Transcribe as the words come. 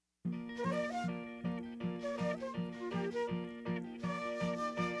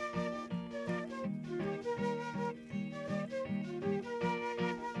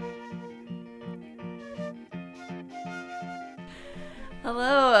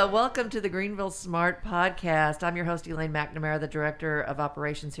Hello, welcome to the Greenville Smart Podcast. I'm your host, Elaine McNamara, the Director of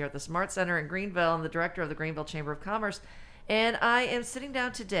Operations here at the Smart Center in Greenville and the Director of the Greenville Chamber of Commerce. And I am sitting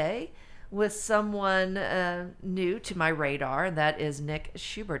down today with someone new to my radar, and that is Nick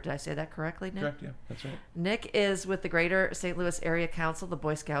Schubert. Did I say that correctly, Nick? Correct, yeah, that's right. Nick is with the Greater St. Louis Area Council, the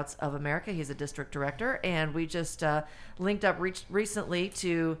Boy Scouts of America. He's a district director, and we just linked up recently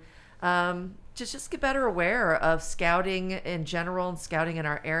to just get better aware of scouting in general and scouting in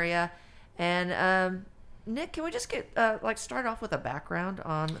our area. And Nick, can we just get start off with a background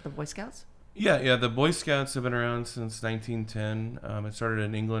on the Boy Scouts? Yeah. The Boy Scouts have been around since 1910. It started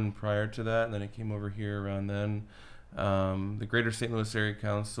in England prior to that, and then it came over here around then. The Greater St. Louis Area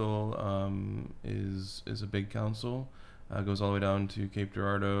Council is a big council. Goes all the way down to Cape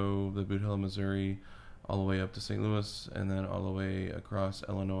Girardeau, the Boot Hill, Missouri, all the way up to St. Louis, and then all the way across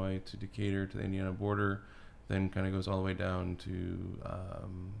Illinois to Decatur to the Indiana border, then kind of goes all the way down to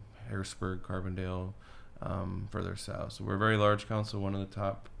Harrisburg, Carbondale, further south. So we're a very large council, one of the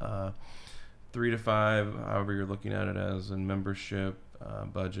top 3 to 5, however you're looking at it as in membership,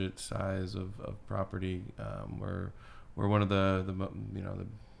 budget, size of property. We're one of the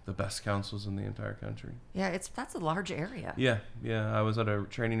best councils in the entire country. Yeah, that's a large area. Yeah. I was at a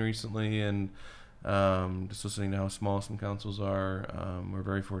training recently and just listening to how small some councils are. We're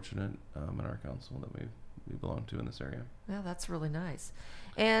very fortunate in our council that we belong to in this area. Yeah, that's really nice.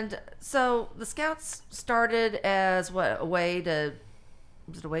 And so the Scouts started as a way to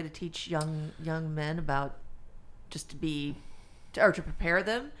teach young men about to prepare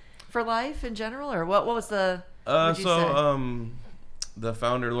them for life in general, or what was the the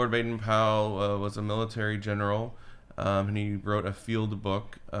founder, Lord Baden-Powell, was a military general. And he wrote a field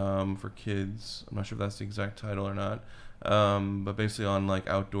book for kids. I'm not sure if that's the exact title or not, but basically on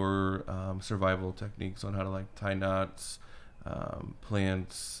outdoor survival techniques on how to tie knots,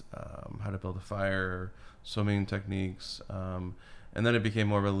 plants, how to build a fire, swimming techniques, and then it became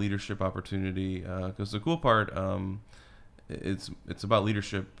more of a leadership opportunity. Because the cool part, it's about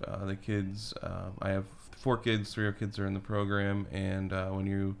leadership. The kids, I have 4 kids, 3 of kids are in the program, and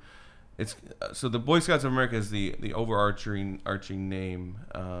so the Boy Scouts of America is the overarching name.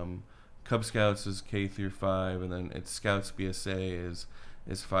 Cub Scouts is K through 5, and then it's Scouts BSA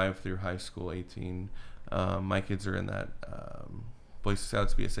is 5 through high school 18. My kids are in that Boy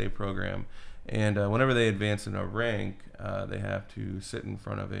Scouts BSA program, and whenever they advance in a rank, they have to sit in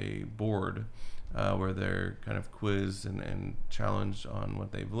front of a board where they're kind of quizzed and challenged on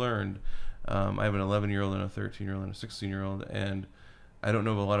what they've learned. I have an 11-year-old and a 13-year-old and a 16-year-old, and I don't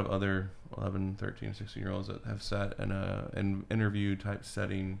know of a lot of other 11, 13, 16-year-olds that have sat in an interview type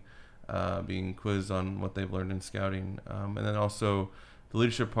setting, being quizzed on what they've learned in scouting. And then also the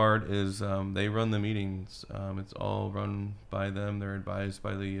leadership part is they run the meetings. It's all run by them. They're advised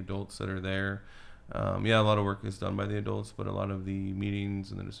by the adults that are there. A lot of work is done by the adults, but a lot of the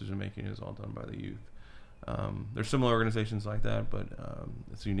meetings and the decision making is all done by the youth. There's similar organizations like that, but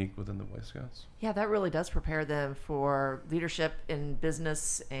it's unique within the Boy Scouts. Yeah, that really does prepare them for leadership in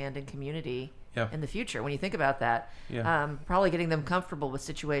business and in community in the future. When you think about that, probably getting them comfortable with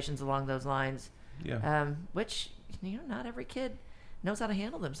situations along those lines, which not every kid knows how to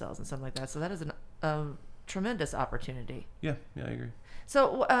handle themselves and something like that. So that is a tremendous opportunity. Yeah, I agree.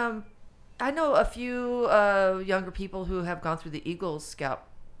 So I know a few younger people who have gone through the Eagle Scout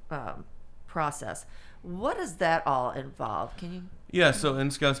process. What does that all involve? Can you? Yeah, so in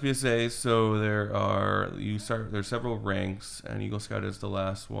Scouts BSA, there's several ranks, and Eagle Scout is the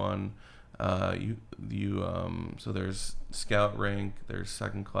last one. So there's Scout rank, there's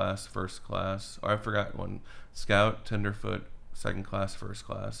second class, first class. I forgot one. Scout, Tenderfoot, second class, first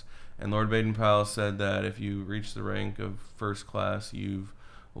class. And Lord Baden-Powell said that if you reach the rank of first class, you've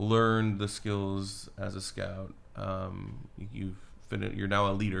learned the skills as a scout. You're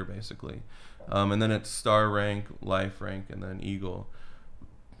now a leader, basically. And then it's star rank, life rank, and then Eagle.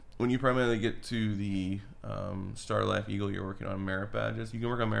 When you primarily get to the star, life, Eagle, you're working on merit badges. You can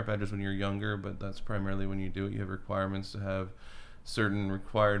work on merit badges when you're younger, but that's primarily when you do it. You have requirements to have certain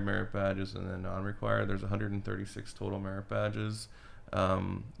required merit badges and then non-required. There's 136 total merit badges.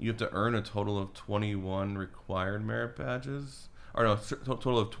 You have to earn a total of 21 required merit badges.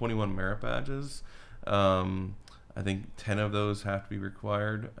 Total of 21 merit badges. I think 10 of those have to be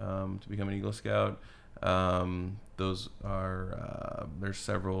required to become an Eagle Scout. Those are there's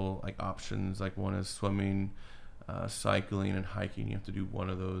several options. One is swimming, cycling, and hiking. You have to do one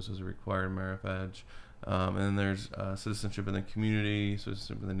of those as a required merit badge. And then there's citizenship in the community,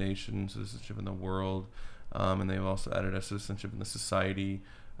 citizenship in the nation, citizenship in the world, and they've also added a citizenship in the society,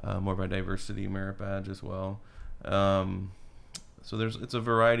 more of a diversity merit badge as well. So it's a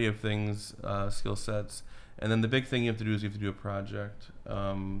variety of things, skill sets. And then the big thing you have to do is you have to do a project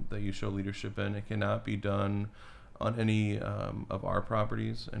that you show leadership in. It cannot be done on any of our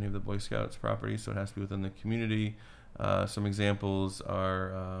properties, any of the Boy Scouts properties, so it has to be within the community. Some examples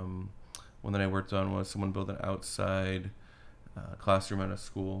are, one that I worked on was someone built an outside classroom at a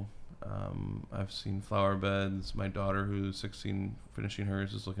school. I've seen flower beds. My daughter, who's 16, finishing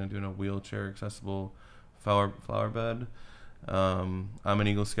hers, is looking at doing a wheelchair accessible flower bed. I'm an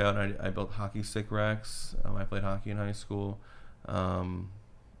Eagle Scout. I built hockey stick racks. I played hockey in high school, and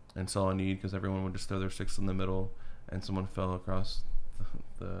saw a need because everyone would just throw their sticks in the middle, and someone fell across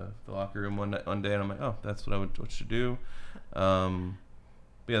the locker room one day, and I'm like, oh, that's what I should do. But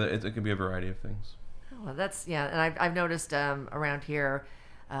yeah, it can be a variety of things. Oh, well, that's and I've noticed around here,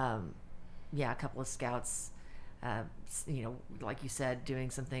 a couple of scouts. Like you said, doing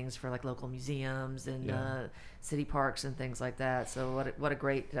some things for like local museums and city parks and things like that. So what a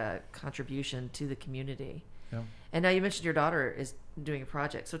great contribution to the community. Yeah. And now you mentioned your daughter is doing a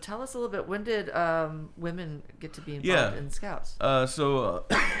project. So tell us a little bit. When did women get to be involved in Scouts?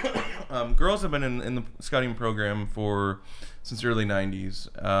 Girls have been in the scouting program since the early '90s.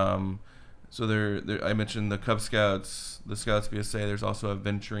 So I mentioned the Cub Scouts, the Scouts BSA. There's also a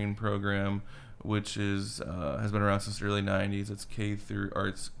venturing program, which has been around since the early '90s. It's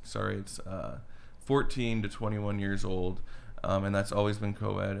 14 to 21 years old, and that's always been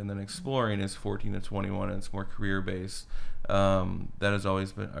co-ed. And then exploring is 14 to 21, and it's more career-based.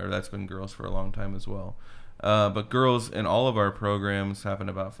 That's been girls for a long time as well. But girls in all of our programs happened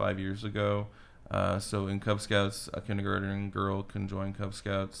about 5 years ago. So in Cub Scouts, a kindergarten girl can join Cub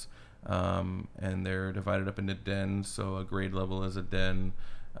Scouts, and they're divided up into dens. So a grade level is a den.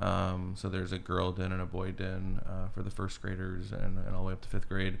 So there's a girl den and a boy den for the first graders, and all the way up to fifth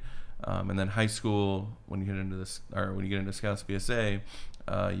grade. And then high school, when you get into Scouts BSA,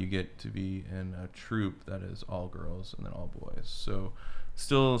 you get to be in a troop that is all girls and then all boys. So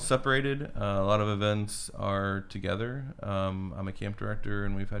still separated. A lot of events are together. I'm a camp director,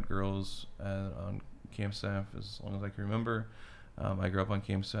 and we've had girls on camp staff as long as I can remember. I grew up on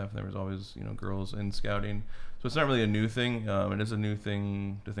camp staff, and there was always girls in scouting. So it's not really a new thing. It is a new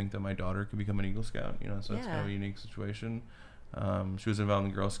thing to think that my daughter could become an Eagle Scout. So it's kind of a unique situation. She was involved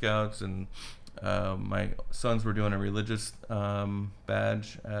in Girl Scouts, and my sons were doing a religious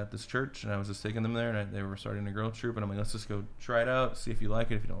badge at this church, and I was just taking them there, and they were starting a girl troop, and I'm like, let's just go try it out, see if you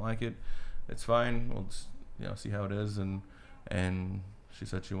like it. If you don't like it, it's fine. We'll just see how it is. And she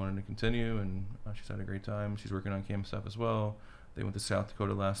said she wanted to continue, and she's had a great time. She's working on camp stuff as well. They went to South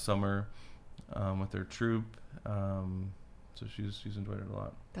Dakota last summer with their troop. So she's enjoyed it a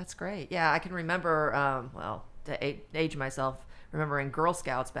lot. That's great. Yeah, I can remember, to age myself, remembering Girl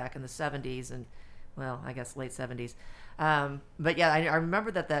Scouts back in the 70s and, I guess late 70s. But yeah, I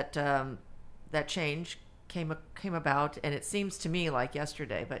remember that change came about, and it seems to me like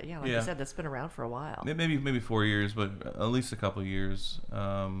yesterday. But yeah, like you said, that's been around for a while. Maybe 4 years, but at least a couple of years.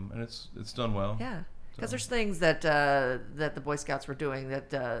 And it's done well. Yeah. Because there's things that the Boy Scouts were doing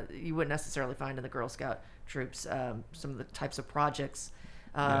that you wouldn't necessarily find in the Girl Scout troops. Some of the types of projects,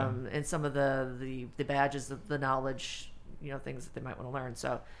 and some of the badges, the knowledge, things that they might want to learn.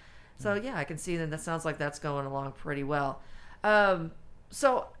 So yeah, I can see that sounds like that's going along pretty well.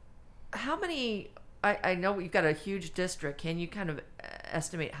 So how many? I know you've got a huge district. Can you kind of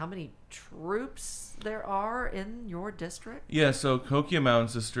estimate how many troops there are in your district? Yeah, so Coquia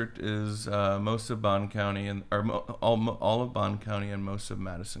Mountains District is most of Bond County all of Bond County and most of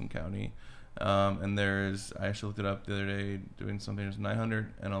Madison County. And I actually looked it up the other day doing something. There's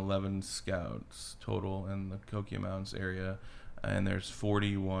 911 scouts total in the Coquia Mountains area, and there's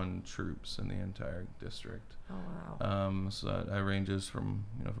 41 troops in the entire district. Oh wow! So that ranges from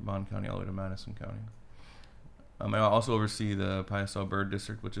from Bond County all the way to Madison County. I also oversee the Piasaw Bird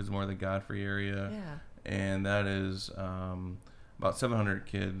District, which is more the Godfrey area, and that is about 700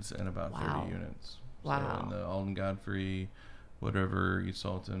 kids and about 30 units. Wow! So in the Alden Godfrey, Wood River, East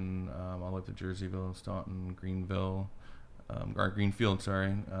Salton, all the way up to Jerseyville, Staunton, Greenville, or Greenfield.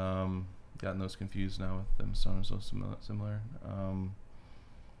 Sorry, gotten those confused now with them sounding so similar.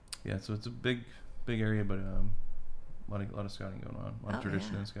 So it's a big area, but a lot of scouting going on, a lot of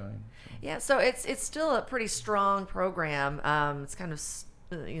tradition in scouting. So. Yeah, so it's still a pretty strong program. It's kind of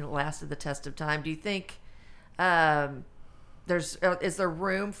lasted the test of time. Do you think is there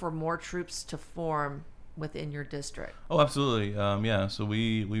room for more troops to form within your district? Oh, absolutely. So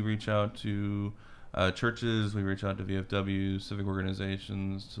we reach out to churches, we reach out to VFW, civic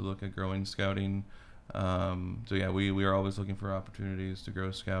organizations to look at growing scouting. We are always looking for opportunities to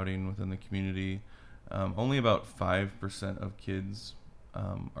grow scouting within the community. Only about 5% of kids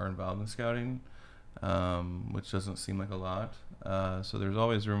are involved in scouting, which doesn't seem like a lot. So there's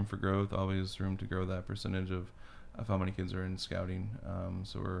always room for growth, always room to grow that percentage of how many kids are in scouting.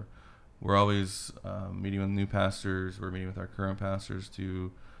 So we're always meeting with new pastors. We're meeting with our current pastors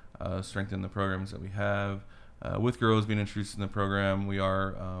to strengthen the programs that we have. With girls being introduced in the program, we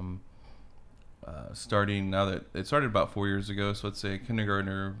are starting now that it started about 4 years ago. So let's say a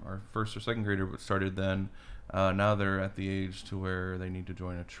kindergartner or first or second grader started then. Now they're at the age to where they need to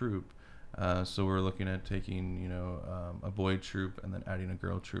join a troop. So we're looking at taking, a boy troop and then adding a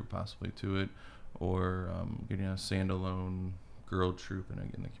girl troop possibly to it, or getting a standalone girl troop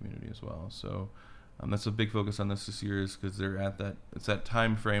in the community as well. So that's a big focus on this year, is because they're at that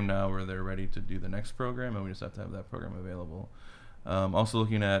time frame now where they're ready to do the next program, and we just have to have that program available. Also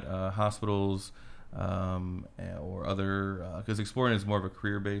looking at hospitals or other, because exploring is more of a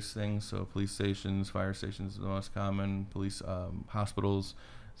career-based thing. So police stations, fire stations is the most common. Police hospitals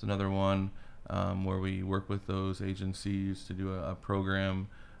is another one, where we work with those agencies to do a program.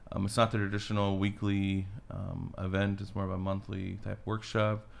 It's not the traditional weekly event. It's more of a monthly type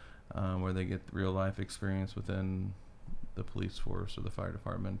workshop where they get real life experience within the police force or the fire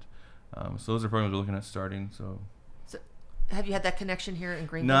department. So those are programs we're looking at starting. So have you had that connection here in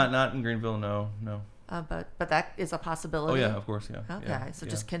Greenville? Not in Greenville, no. But that is a possibility. Oh yeah, of course, yeah. Okay, yeah, so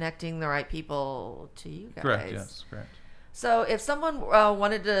just connecting the right people to you guys. Correct. Yes, correct. So if someone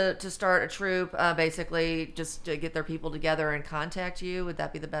wanted to start a troop, basically just to get their people together and contact you, would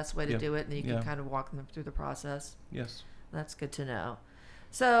that be the best way to do it? And you can kind of walk them through the process? Yes. That's good to know.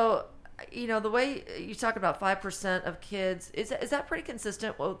 So, the way you talk about 5% of kids, is that pretty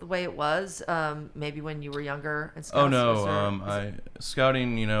consistent with the way it was maybe when you were younger? In Scouts? Oh, no.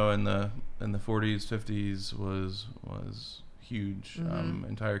 Scouting, in the 40s, 50s was huge. Mm-hmm.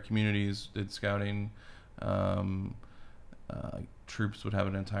 Entire communities did scouting. Troops would have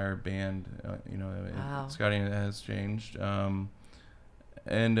an entire band. Wow. Scouting has changed, and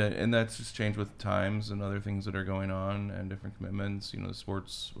that's just changed with times and other things that are going on and different commitments.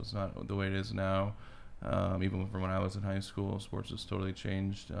 Sports was not the way it is now. Even from when I was in high school, sports has totally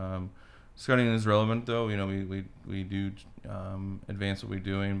changed. Scouting is relevant, though. We do advance what we're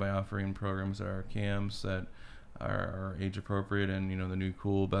doing by offering programs at our camps that are age appropriate, and the new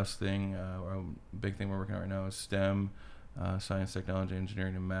cool best thing, or a big thing we're working on right now is STEM. Science, technology,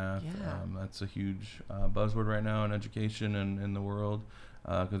 engineering, and math. Yeah. That's a huge buzzword right now in education and in the world,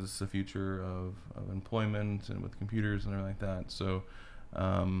 because it's the future of employment and with computers and everything like that. So,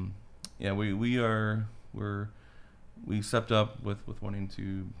 we stepped up with wanting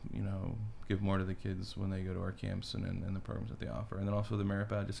to give more to the kids when they go to our camps and the programs that they offer. And then also the merit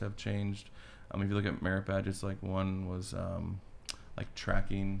badges have changed. If you look at merit badges, like one was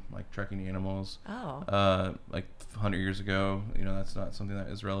tracking animals. Oh. 100 years ago, that's not something that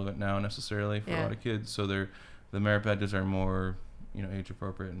is relevant now necessarily for a lot of kids. So the merit badges are more, age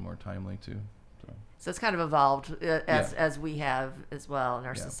appropriate and more timely too. So it's kind of evolved as we have as well in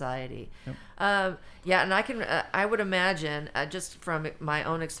our society. Yep. And I would imagine, just from my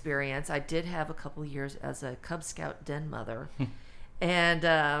own experience, I did have a couple of years as a Cub Scout den mother. And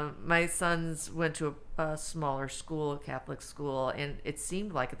my sons went to a smaller school, a Catholic school, and it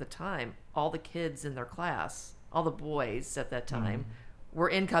seemed like at the time, all the kids in their class, all the boys at that time, were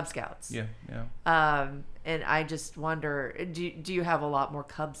in Cub Scouts. Yeah. And I just wonder, do you have a lot more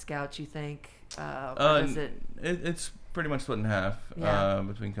Cub Scouts, you think? Or is it's pretty much split in half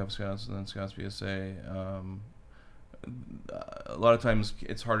between Cub Scouts and then Scouts BSA. A lot of times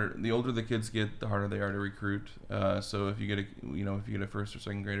it's harder. The older the kids get, the harder they are to recruit. So if you get a first or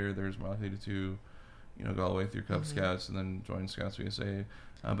second grader, there's more likely to go all the way through Cub Scouts and then join Scouts BSA.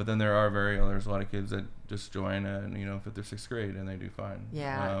 But then there's a lot of kids that just join in 5th or 6th grade and they do fine.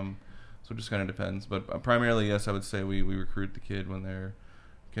 Yeah. So it just kind of depends. But primarily, yes, I would say we recruit the kid when they're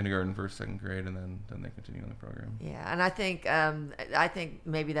kindergarten, 1st, 2nd grade, and then they continue in the program. Yeah, and I think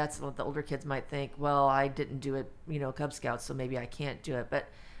maybe that's what the older kids might think. Well, I didn't do it, Cub Scouts, so maybe I can't do it. But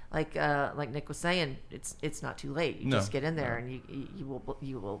like Nick was saying, it's not too late. You just get in there and you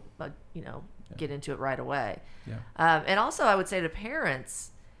will get into it right away. Yeah. And also, I would say to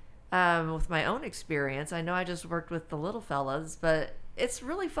parents, with my own experience, I know I just worked with the little fellas, but it's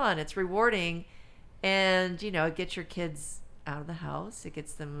really fun. It's rewarding, and it gets your kids out of the house. It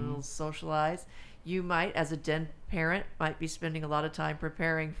gets them a little socialized. You might, as a den parent, might be spending a lot of time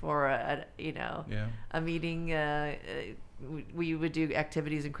preparing for a meeting. We would do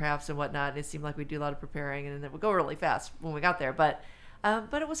activities and crafts and whatnot, and it seemed like we'd do a lot of preparing, and then it would go really fast when we got there. But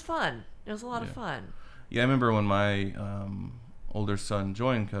it was fun. It was a lot of fun. Yeah, I remember when older son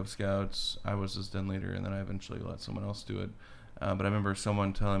joined Cub Scouts, I was his den leader, and then I eventually let someone else do it. But I remember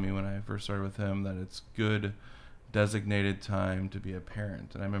someone telling me when I first started with him that it's good designated time to be a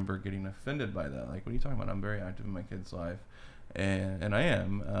parent. And I remember getting offended by that. Like, what are you talking about? I'm very active in my kid's life. And I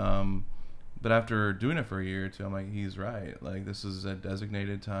am. But after doing it for a year or two, I'm like, he's right. Like, this is a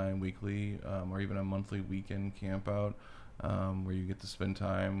designated time, weekly, or even a monthly weekend camp out, where you get to spend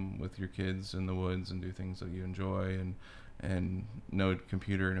time with your kids in the woods and do things that you enjoy, and no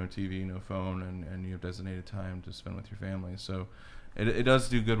computer, no TV, no phone, and you have designated time to spend with your family. So it does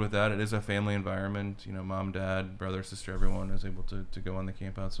do good with that. It is a family environment. You know, mom, dad, brother, sister, everyone is able to go on the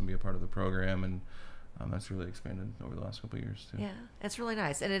campouts and be a part of the program, and that's really expanded over the last couple of years too. Yeah, it's really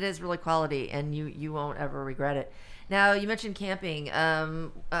nice, and it is really quality, and you won't ever regret it. Now, you mentioned camping.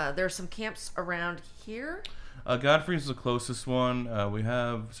 There are some camps around here. Godfrey is the closest one. We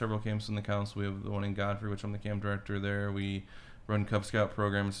have several camps in the council. We have the one in Godfrey, which I'm the camp director there. We run Cub Scout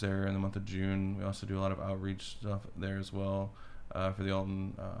programs there in the month of June. We also do a lot of outreach stuff there as well, for the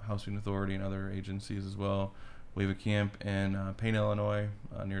Alton Housing Authority and other agencies as well. We have a camp in Payne, Illinois,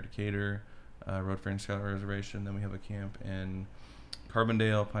 near Decatur, Road Frame Scout Reservation. Then we have a camp in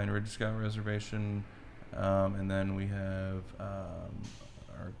Carbondale, Pine Ridge Scout Reservation. And then we have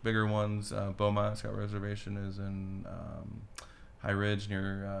our bigger ones. Beaumont Scout Reservation is in High Ridge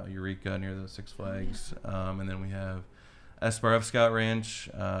near Eureka, near the Six Flags. And then we have SBRF Scout Ranch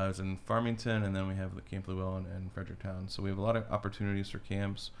is in Farmington, and then we have the Camp Llewellyn in Fredericktown. So we have a lot of opportunities for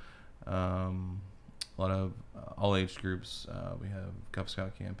camps, a lot of all age groups. We have Cub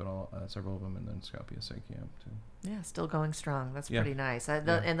Scout Camp and several of them, and then Scout PSA Camp too. Yeah, still going strong. That's Yeah. pretty nice.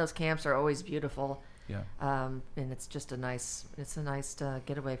 And those camps are always beautiful. Yeah. And it's just a nice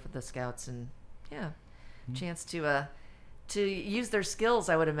getaway for the scouts, and chance to use their skills,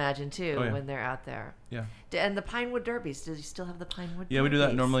 I would imagine, too, Oh, yeah. when they're out there. Yeah. And the Pinewood Derbies, do you still have the Pinewood Yeah, we do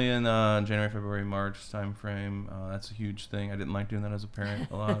that Derbies? normally in January, February, March time frame. That's a huge thing. I didn't like doing that as a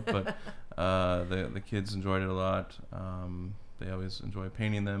parent a lot, but the kids enjoyed it a lot. They always enjoy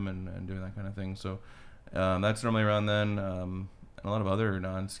painting them and doing that kind of thing. So that's normally around then. And a lot of other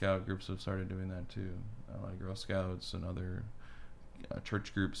non-scout groups have started doing that too. A lot of Girl Scouts and other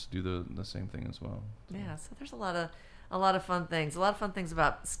church groups do the same thing as well. So. Yeah, so there's a lot of fun things. A lot of fun things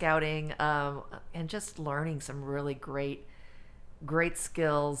about scouting, and just learning some really great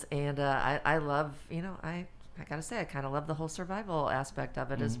skills. And I love, I gotta say, I kind of love the whole survival aspect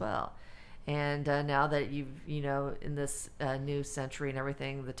of it as well. And now that you've, in this new century and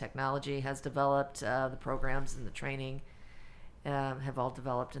everything, the technology has developed, the programs and the training have all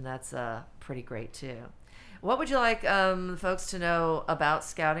developed, and that's pretty great too. What would you like folks to know about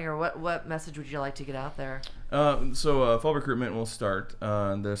scouting, or what message would you like to get out there? So fall recruitment will start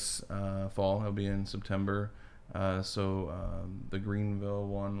this fall. It'll be in September. The Greenville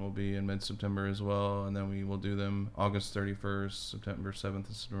one will be in mid-September as well, and then we will do them August 31st, September 7th, and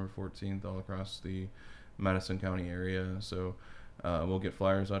September 14th all across the Madison County area. So we'll get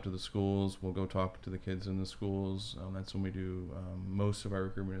flyers out to the schools. We'll go talk to the kids in the schools. That's when we do most of our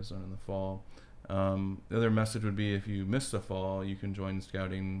recruitment is done in the fall. The other message would be, if you miss the fall, you can join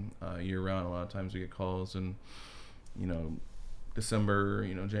scouting year-round. A lot of times we get calls and, December,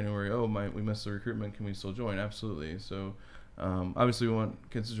 January, we missed the recruitment, can we still join? Absolutely. So obviously we want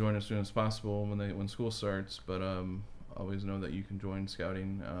kids to join as soon as possible when school starts, but always know that you can join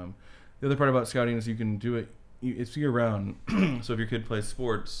scouting. The other part about scouting is you can do it, it's year-round. So if your kid plays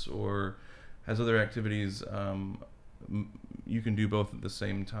sports or has other activities, you can do both at the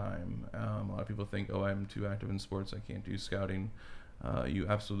same time. A lot of people think, I'm too active in sports, I can't do scouting. You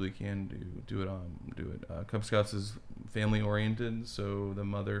absolutely can do it. Cub Scouts is family oriented, so the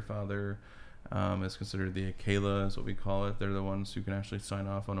mother, father is considered the Akela, is what we call it. They're the ones who can actually sign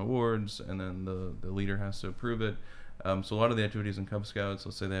off on awards, and then the leader has to approve it. So a lot of the activities in Cub Scouts,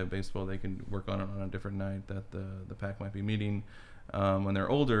 let's say they have baseball, they can work on it on a different night that the pack might be meeting. When they're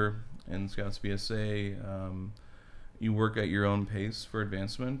older in Scouts BSA, you work at your own pace for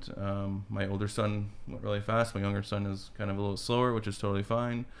advancement. My older son went really fast. My younger son is kind of a little slower, which is totally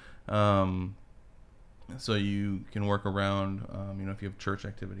fine. So you can work around, if you have church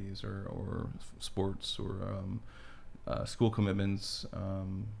activities or sports or school commitments.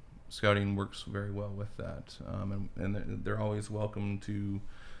 Scouting works very well with that. And they're always welcome to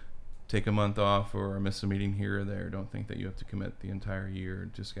take a month off or miss a meeting here or there. Don't think that you have to commit the entire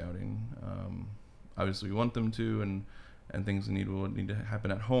year to scouting. Obviously we want them to, and things will need to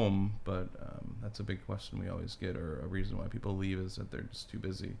happen at home, but that's a big question we always get, or a reason why people leave is that they're just too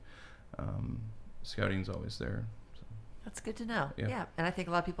busy. Scouting's always there. So. That's good to know. Yeah. And I think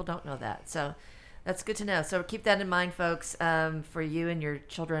a lot of people don't know that. So That's good to know. So keep that in mind, folks, for you and your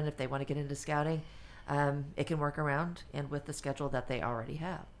children if they want to get into scouting. It can work around and with the schedule that they already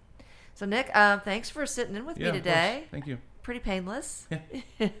have. So, Nick, thanks for sitting in with me today. Thank you. Pretty painless.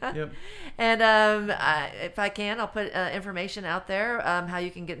 Yep. And if I can, I'll put information out there how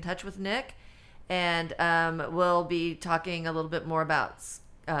you can get in touch with Nick. And we'll be talking a little bit more about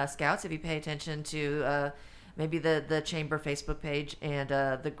Scouts if you pay attention to maybe the Chamber Facebook page and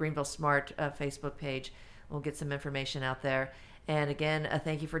the Greenville Smart Facebook page. We'll get some information out there. And again,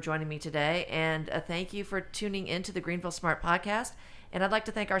 thank you for joining me today. And thank you for tuning into the Greenville Smart Podcast. And I'd like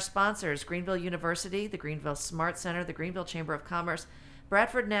to thank our sponsors, Greenville University, the Greenville Smart Center, the Greenville Chamber of Commerce,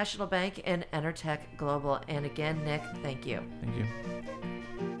 Bradford National Bank, and Enertech Global. And again, Nick, thank you. Thank you.